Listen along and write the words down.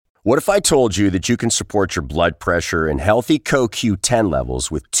What if I told you that you can support your blood pressure and healthy CoQ10 levels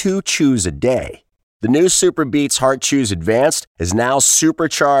with 2 chews a day? The new Super Beats Heart Chews Advanced is now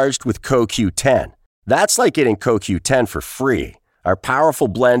supercharged with CoQ10. That's like getting CoQ10 for free. Our powerful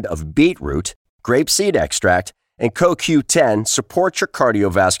blend of beetroot, grapeseed extract, and CoQ10 supports your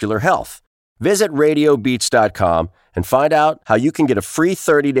cardiovascular health. Visit radiobeats.com and find out how you can get a free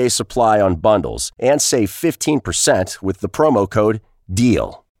 30-day supply on bundles and save 15% with the promo code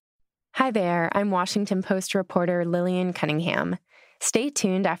DEAL. Hi there, I'm Washington Post reporter Lillian Cunningham. Stay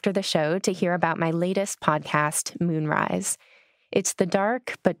tuned after the show to hear about my latest podcast, Moonrise. It's the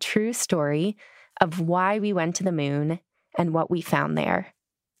dark but true story of why we went to the moon and what we found there.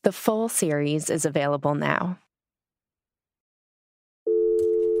 The full series is available now.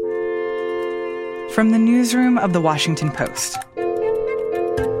 From the newsroom of The Washington Post.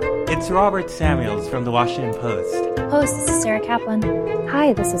 It's Robert Samuels from The Washington Post. Host, this is Sarah Kaplan.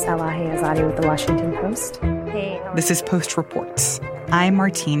 Hi, this is Elahe Azadi with The Washington Post. Hey. This is Post Reports. I'm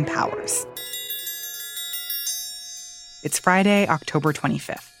Martine Powers. It's Friday, October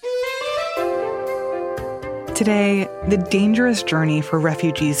 25th. Today, the dangerous journey for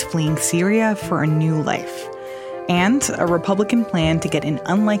refugees fleeing Syria for a new life, and a Republican plan to get an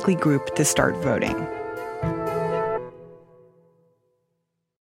unlikely group to start voting.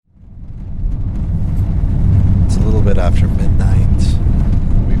 It's a little bit after midnight.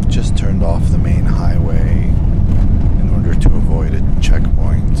 We've just turned off the main highway in order to avoid a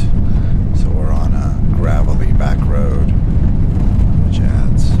checkpoint. So we're on a gravelly back road, which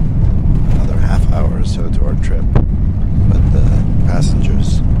adds another half hour or so to our trip. But the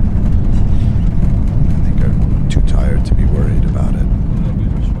passengers, I think, are too tired to be worried about it.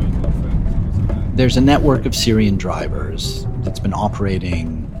 There's a network of Syrian drivers that's been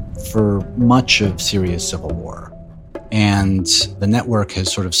operating for much of Syria's civil war. And the network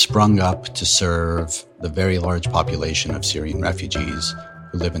has sort of sprung up to serve the very large population of Syrian refugees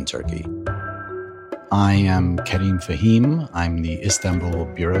who live in Turkey. I am Kareem Fahim. I'm the Istanbul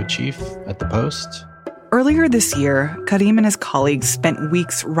bureau chief at the Post. Earlier this year, Kareem and his colleagues spent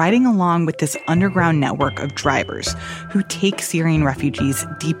weeks riding along with this underground network of drivers who take Syrian refugees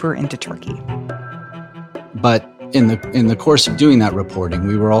deeper into Turkey. But in the course of doing that reporting,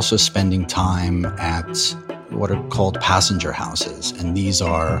 we were also spending time at what are called passenger houses. And these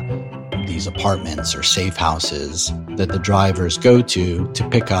are these apartments or safe houses that the drivers go to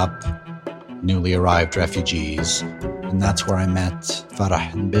pick up newly arrived refugees. And that's where I met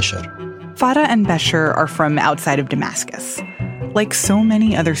Farah and Bishr. Farah and Bishr are from outside of Damascus. Like so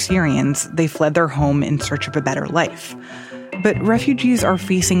many other Syrians, they fled their home in search of a better life. But refugees are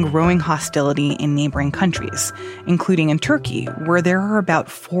facing growing hostility in neighboring countries, including in Turkey, where there are about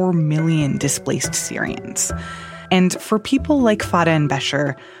 4 million displaced Syrians. And for people like Farah and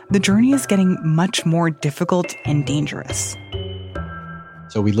Bishr, the journey is getting much more difficult and dangerous.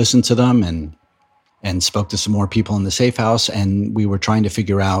 So we listened to them and spoke to some more people in the safe house, and we were trying to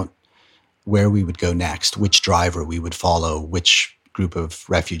figure out where we would go next, which driver we would follow, which group of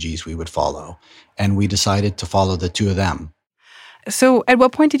refugees we would follow. And we decided to follow the two of them. So at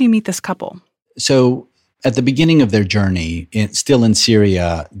what point did you meet this couple? So at the beginning of their journey, still in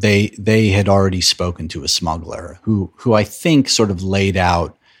Syria, they had already spoken to a smuggler who I think sort of laid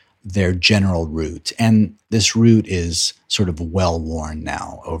out their general route. And this route is sort of well-worn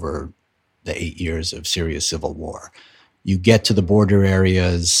now over the 8 years of Syria's civil war. You get to the border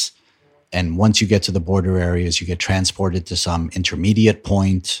areas, and once you get to the border areas, you get transported to some intermediate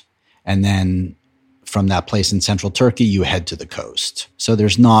point, and then from that place in central Turkey, you head to the coast. So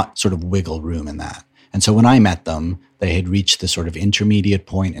there's not sort of wiggle room in that. And so when I met them, they had reached the sort of intermediate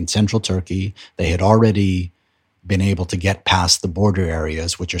point in central Turkey. They had already been able to get past the border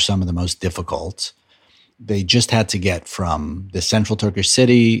areas, which are some of the most difficult. They just had to get from the central Turkish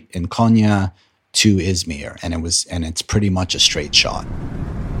city in Konya to Izmir, and it's pretty much a straight shot.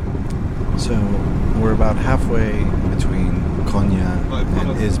 So we're about halfway between Konya and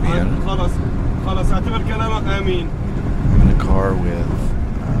Izmir. I'm in a car with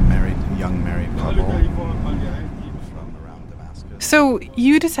a young married couple from around Damascus. So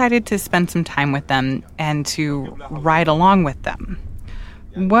you decided to spend some time with them and to ride along with them.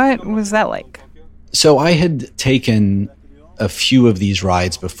 What was that like? So I had taken a few of these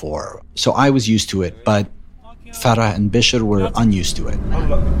rides before, so I was used to it, but Farah and Bishr were unused to it.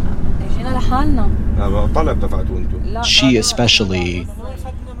 She especially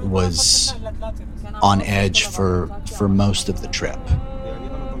was on edge for most of the trip.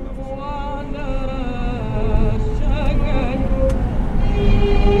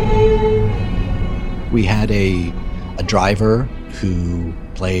 We had a driver who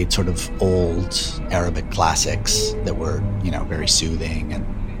played sort of old Arabic classics that were, very soothing and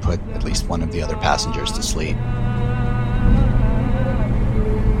put at least one of the other passengers to sleep.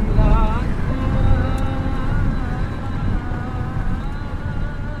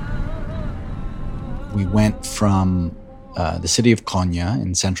 We went from the city of Konya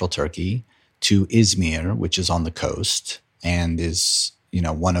in central Turkey to Izmir, which is on the coast and is,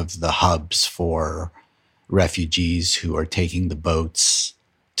 one of the hubs for refugees who are taking the boats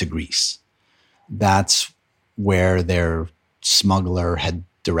to Greece. That's where their smuggler had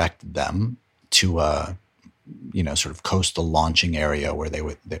directed them to a, sort of coastal launching area where they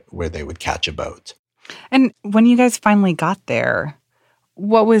would catch a boat. And when you guys finally got there,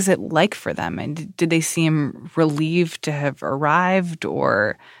 what was it like for them? And did they seem relieved to have arrived,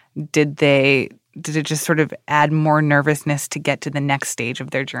 or did it just sort of add more nervousness to get to the next stage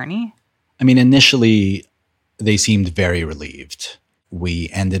of their journey? I mean, initially, they seemed very relieved. We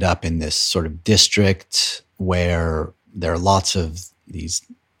ended up in this sort of district where there are lots of these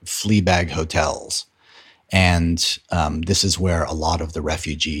flea bag hotels. And this is where a lot of the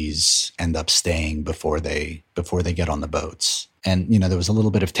refugees end up staying before they get on the boats. And, there was a little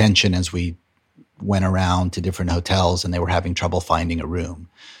bit of tension as we went around to different hotels and they were having trouble finding a room.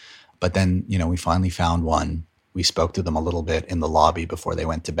 But then, we finally found one. We spoke to them a little bit in the lobby before they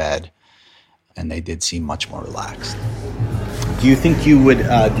went to bed. And they did seem much more relaxed. Do you think you would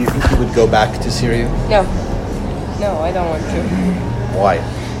go back to Syria? No, I don't want to. Why?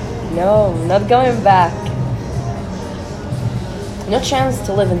 No, not going back. No chance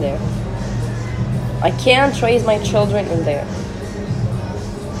to live in there. I can't raise my children in there.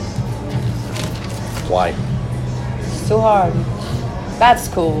 Why? It's too hard. Bad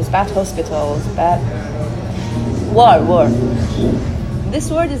schools, bad hospitals, bad... War.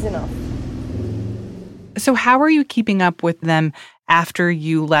 This word is enough. So how are you keeping up with them after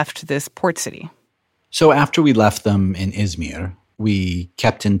you left this port city? So after we left them in Izmir, we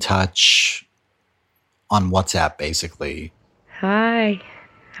kept in touch on WhatsApp, basically. Hi,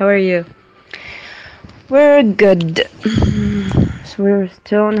 how are you? We're good. So we're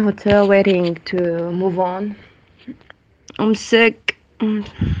still in the hotel waiting to move on. I'm sick.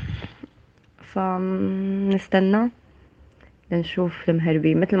 فنستنى لنشوف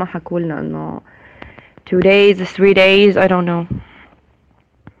المهربين مثل ما حكوا لنا إنه 2 days, 3 days, I don't know.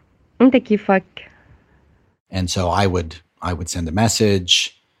 أنت كيفك? And so I would send a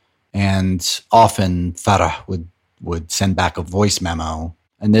message, and often Farah would send back a voice memo,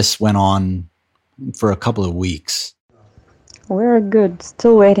 and this went on for a couple of weeks. We're good,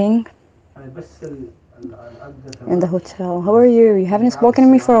 still waiting in the hotel. How are you? You haven't spoken to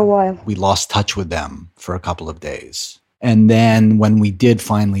me for a while. We lost touch with them for a couple of days. And then when we did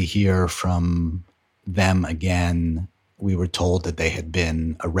finally hear from them again, we were told that they had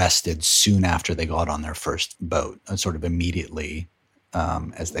been arrested soon after they got on their first boat, sort of immediately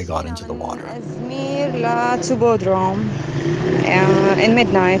as they got into the water. Izmir to Bodrum in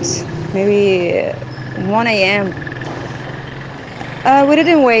midnight, maybe 1 a.m. We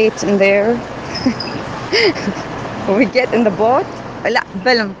didn't wait in there. We get in the boat. لا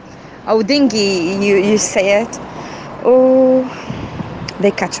بلم أو dinghy, you say it. Oh,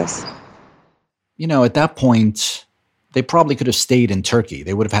 they catch us. At that point, they probably could have stayed in Turkey.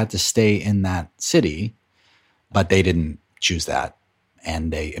 They would have had to stay in that city, but they didn't choose that.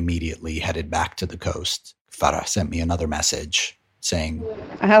 And they immediately headed back to the coast. Farah sent me another message saying,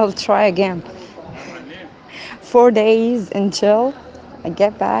 I'll try again. 4 days until I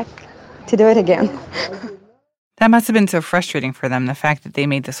get back to do it again. That must have been so frustrating for them, the fact that they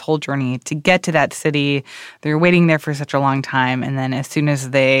made this whole journey to get to that city. They're waiting there for such a long time. And then as soon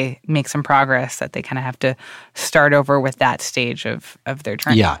as they make some progress, that they kind of have to start over with that stage of their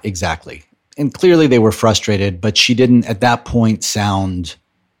journey. Yeah, exactly. And clearly they were frustrated, but she didn't at that point sound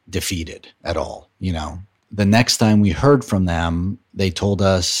defeated at all. The next time we heard from them, they told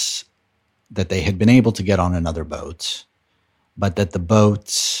us that they had been able to get on another boat, but that the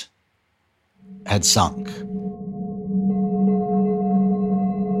boat had sunk.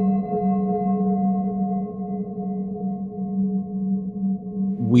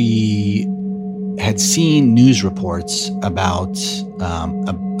 We had seen news reports about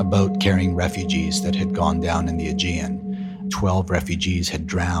a boat carrying refugees that had gone down in the Aegean. 12 refugees had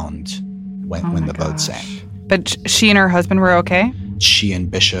drowned when the boat sank. But she and her husband were okay? She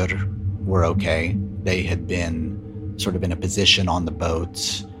and Bishar were okay. They had been sort of in a position on the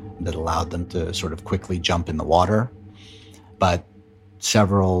boat that allowed them to sort of quickly jump in the water. But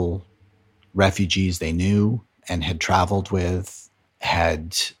several refugees they knew and had traveled with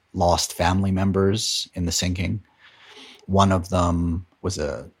had lost family members in the sinking. One of them was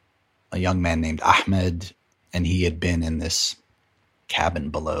a young man named Ahmed, and he had been in this cabin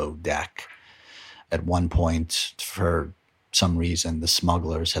below deck. At one point, for some reason, the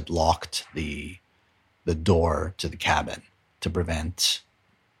smugglers had locked the door to the cabin to prevent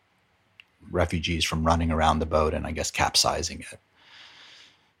refugees from running around the boat and, I guess, capsizing it.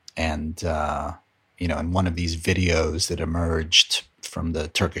 And, in one of these videos that emerged from the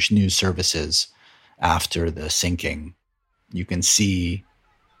Turkish news services after the sinking, you can see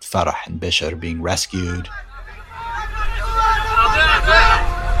Farah and Bishar being rescued.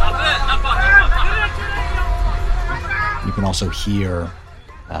 You can also hear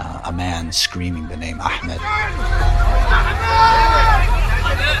a man screaming the name Ahmed.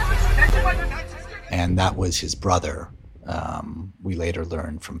 And that was his brother, we later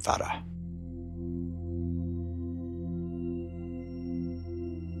learned from Farah.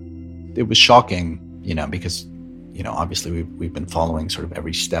 It was shocking, because, obviously we've been following sort of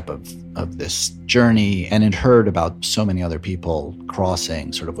every step of this journey and had heard about so many other people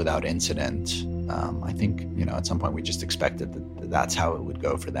crossing sort of without incident. I think, at some point we just expected that that's how it would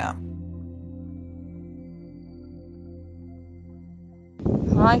go for them.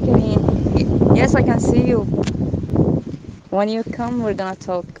 Hi, Kareem. Yes, I can see you. When you come, we're gonna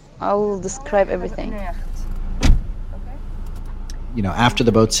talk. I will describe everything. After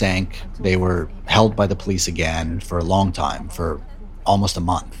the boat sank, they were held by the police again for a long time, for almost a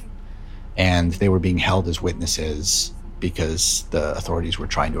month. And they were being held as witnesses because the authorities were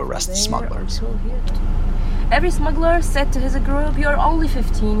trying to arrest the smugglers. Every smuggler said to his group, you're only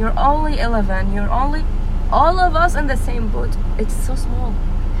 15, you're only 11, you're only... all of us in the same boat. It's so small.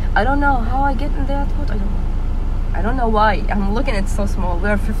 I don't know how I get in that boat. I don't know why. I'm looking, it's so small.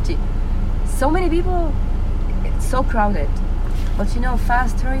 We're 50. So many people. It's so crowded. But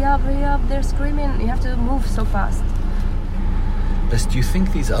fast, hurry up, they're screaming. You have to move so fast. But do you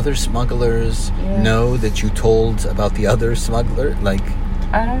think these other smugglers know that you told about the other smuggler? Like,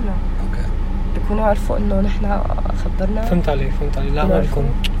 I don't know. Okay. بيكونوا عرفوا إنه نحن خبرنا. فهمت علي لا ما لكم.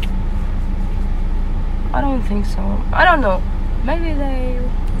 I don't think so. I don't know. Maybe they...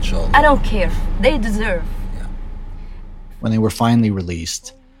 Inshallah. I don't care. They deserve. Yeah. When they were finally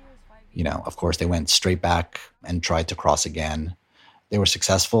released, of course, they went straight back and tried to cross again. They were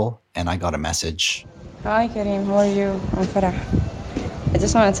successful, and I got a message. Hi, Kareem. How are you? I'm Farah. I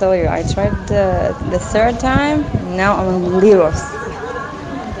just want to tell you, I tried the third time. Now I'm in Leros.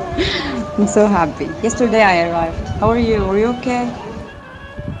 I'm so happy. Yesterday I arrived. How are you? Are you okay?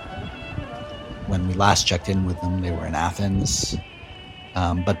 When we last checked in with them, they were in Athens,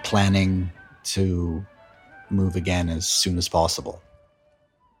 but planning to move again as soon as possible.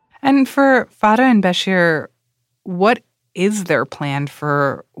 And for Farah and Bashir, what is their plan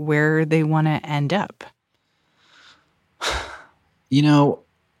for where they want to end up?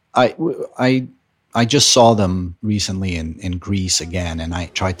 I just saw them recently in Greece again, and I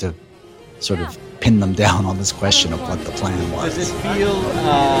tried to sort of pin them down on this question of what the plan was. Does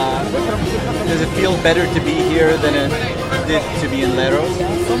it feel better to be here than it did to be in Leros?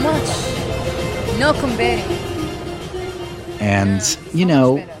 So much. No comparing. And,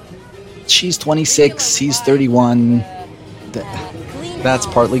 she's 26, he's 31. That's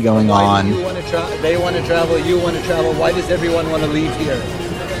partly going on. They want to travel, you want to travel. Why does everyone want to leave here?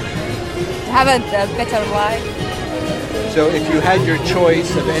 To have a better life. So if you had your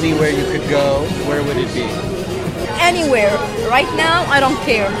choice of anywhere you could go, where would it be? Anywhere. Right now, I don't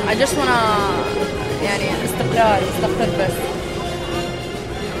care. I just want to استقرار بس.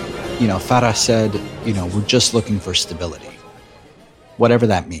 Farah said, we're just looking for stability, whatever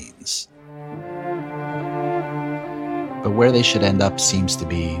that means. But where they should end up seems to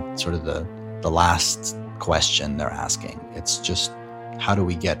be sort of the last question they're asking. It's just, how do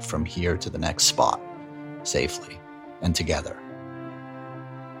we get from here to the next spot safely and together?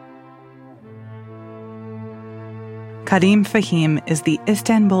 Kareem Fahim is the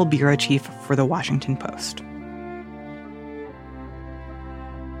Istanbul bureau chief for The Washington Post.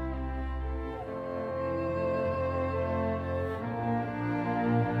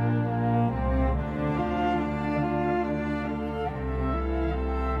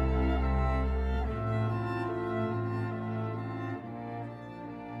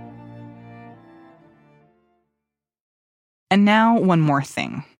 And now, one more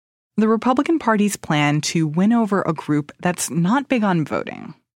thing. The Republican Party's plan to win over a group that's not big on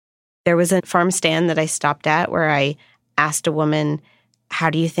voting. There was a farm stand that I stopped at where I asked a woman, how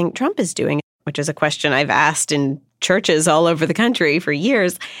do you think Trump is doing? Which is a question I've asked in churches all over the country for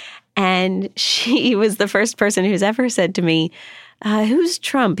years. And she was the first person who's ever said to me, who's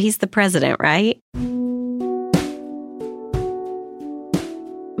Trump? He's the president, right?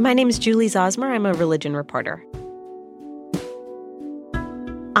 My name is Julie Zauzmer. I'm a religion reporter.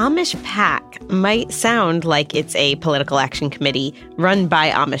 Amish PAC might sound like it's a political action committee run by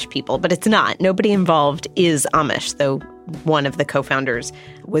Amish people, but it's not. Nobody involved is Amish, though one of the co-founders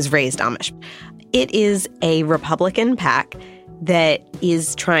was raised Amish. It is a Republican PAC that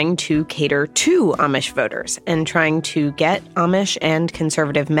is trying to cater to Amish voters and trying to get Amish and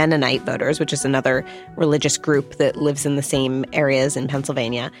conservative Mennonite voters, which is another religious group that lives in the same areas in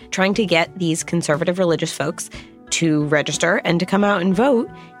Pennsylvania, trying to get these conservative religious folks to register and to come out and vote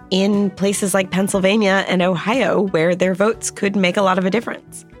in places like Pennsylvania and Ohio, where their votes could make a lot of a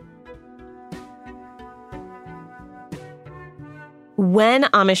difference. When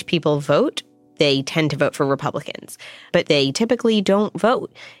Amish people vote, they tend to vote for Republicans, but they typically don't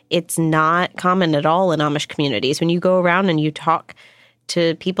vote. It's not common at all in Amish communities. When you go around and you talk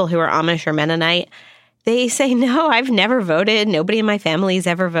to people who are Amish or Mennonite, they say, no, I've never voted. Nobody in my family's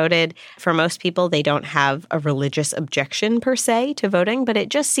ever voted. For most people, they don't have a religious objection per se to voting, but it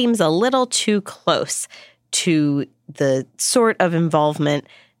just seems a little too close to the sort of involvement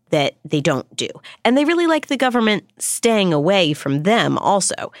that they don't do. And they really like the government staying away from them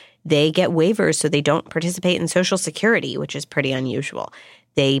also. They get waivers so they don't participate in Social Security, which is pretty unusual.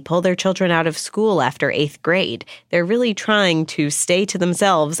 They pull their children out of school after 8th grade. They're really trying to stay to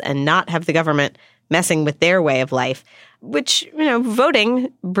themselves and not have the government messing with their way of life, which,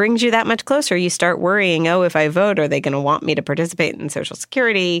 voting brings you that much closer. You start worrying, if I vote, are they going to want me to participate in Social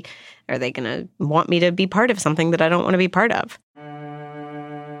Security? Are they going to want me to be part of something that I don't want to be part of?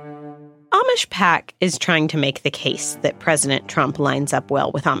 Amish PAC is trying to make the case that President Trump lines up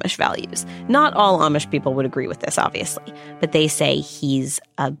well with Amish values. Not all Amish people would agree with this, obviously, but they say he's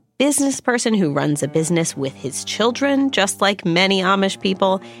a business person who runs a business with his children, just like many Amish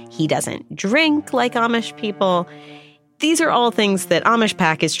people. He doesn't drink like Amish people. These are all things that Amish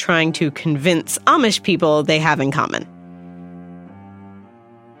PAC is trying to convince Amish people they have in common.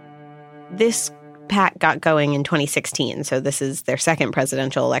 This PAC got going in 2016, so this is their second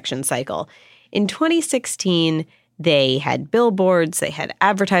presidential election cycle. In 2016, they had billboards, they had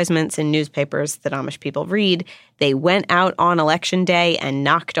advertisements in newspapers that Amish people read. They went out on election day and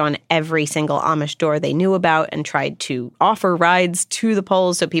knocked on every single Amish door they knew about and tried to offer rides to the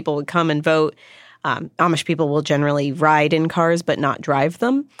polls so people would come and vote. Amish people will generally ride in cars but not drive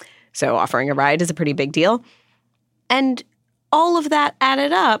them, so offering a ride is a pretty big deal. And all of that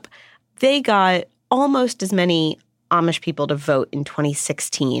added up, they got almost as many Amish people to vote in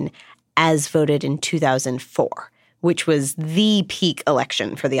 2016 as voted in 2004, which was the peak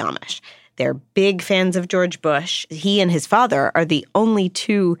election for the Amish. They're big fans of George Bush. He and his father are the only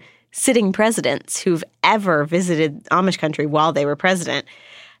two sitting presidents who've ever visited Amish country while they were president.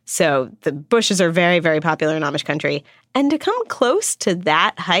 So the Bushes are very, very popular in Amish country. And to come close to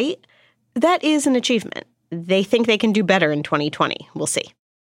that height, that is an achievement. They think they can do better in 2020. We'll see.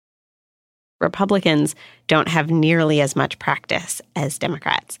 Republicans don't have nearly as much practice as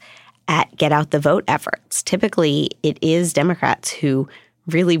Democrats at get-out-the-vote efforts. Typically, it is Democrats who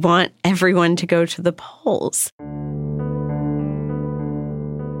really want everyone to go to the polls.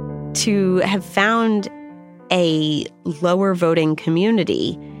 To have found a lower voting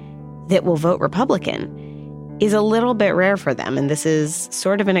community that will vote Republican is a little bit rare for them, and this is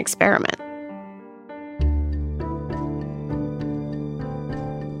sort of an experiment.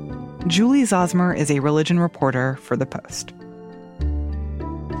 Julie Zauzmer is a religion reporter for The Post.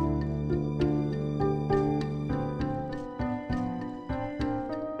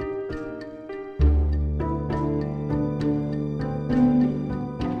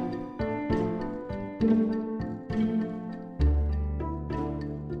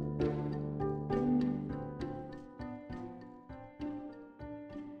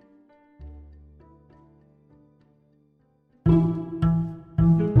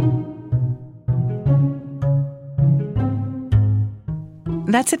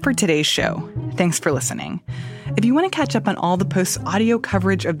 That's it for today's show. Thanks for listening. If you want to catch up on all the Post's audio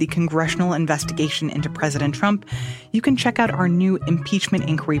coverage of the congressional investigation into President Trump, you can check out our new Impeachment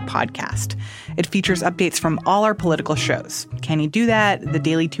Inquiry podcast. It features updates from all our political shows. Can You Do That?, The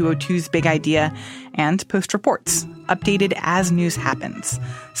Daily 202's Big Idea, and Post Reports, updated as news happens.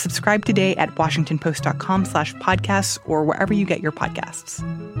 Subscribe today at washingtonpost.com/podcasts or wherever you get your podcasts.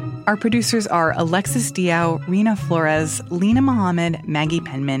 Our producers are Alexis Diao, Rena Flores, Lena Mohammed, Maggie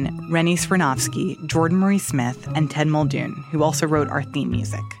Penman, Rennie Svirnovsky, Jordan Marie Smith, and Ted Muldoon, who also wrote our theme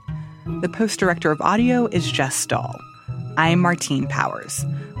music. The Post Director of Audio is Jess Stahl. I'm Martine Powers.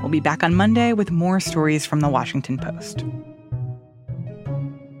 We'll be back on Monday with more stories from the Washington Post.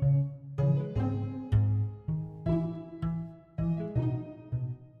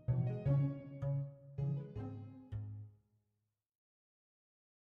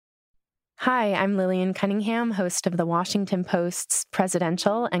 Hi, I'm Lillian Cunningham, host of the Washington Post's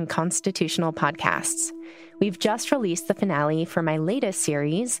presidential and constitutional podcasts. We've just released the finale for my latest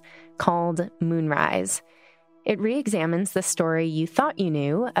series called Moonrise. It re-examines the story you thought you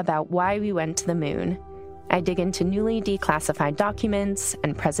knew about why we went to the moon. I dig into newly declassified documents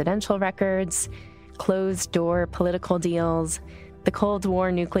and presidential records, closed-door political deals, the Cold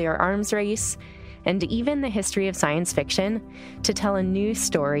War nuclear arms race, and even the history of science fiction to tell a new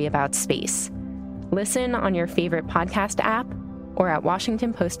story about space. Listen on your favorite podcast app or at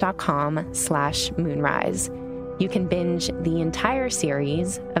washingtonpost.com/moonrise. You can binge the entire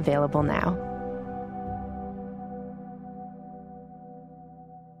series, available now.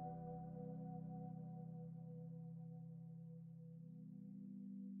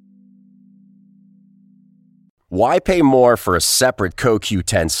 Why pay more for a separate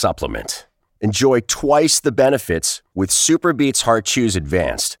CoQ10 supplement? Enjoy twice the benefits with SuperBeets Heart Chews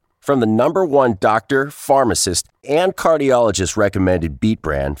Advanced from the #1 doctor, pharmacist, and cardiologist recommended beet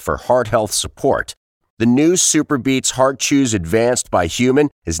brand for heart health support. The new SuperBeets Heart Chews Advanced by Human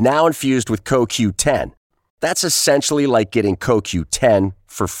is now infused with CoQ10. That's essentially like getting CoQ10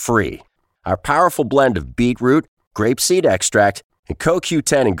 for free. Our powerful blend of beetroot, grapeseed extract, and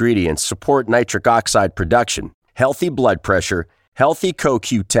CoQ10 ingredients support nitric oxide production, healthy blood pressure, healthy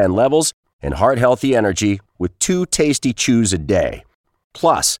CoQ10 levels, and heart-healthy energy with 2 tasty chews a day.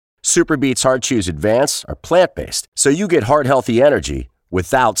 Plus, SuperBeets Heart Chews Advance are plant-based, so you get heart-healthy energy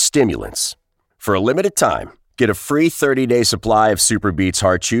without stimulants. For a limited time, get a free 30-day supply of SuperBeets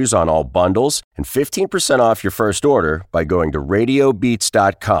Heart Chews on all bundles and 15% off your first order by going to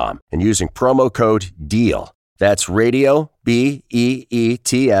radiobeats.com and using promo code DEAL. That's radio, BEETS.com,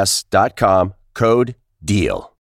 code DEAL.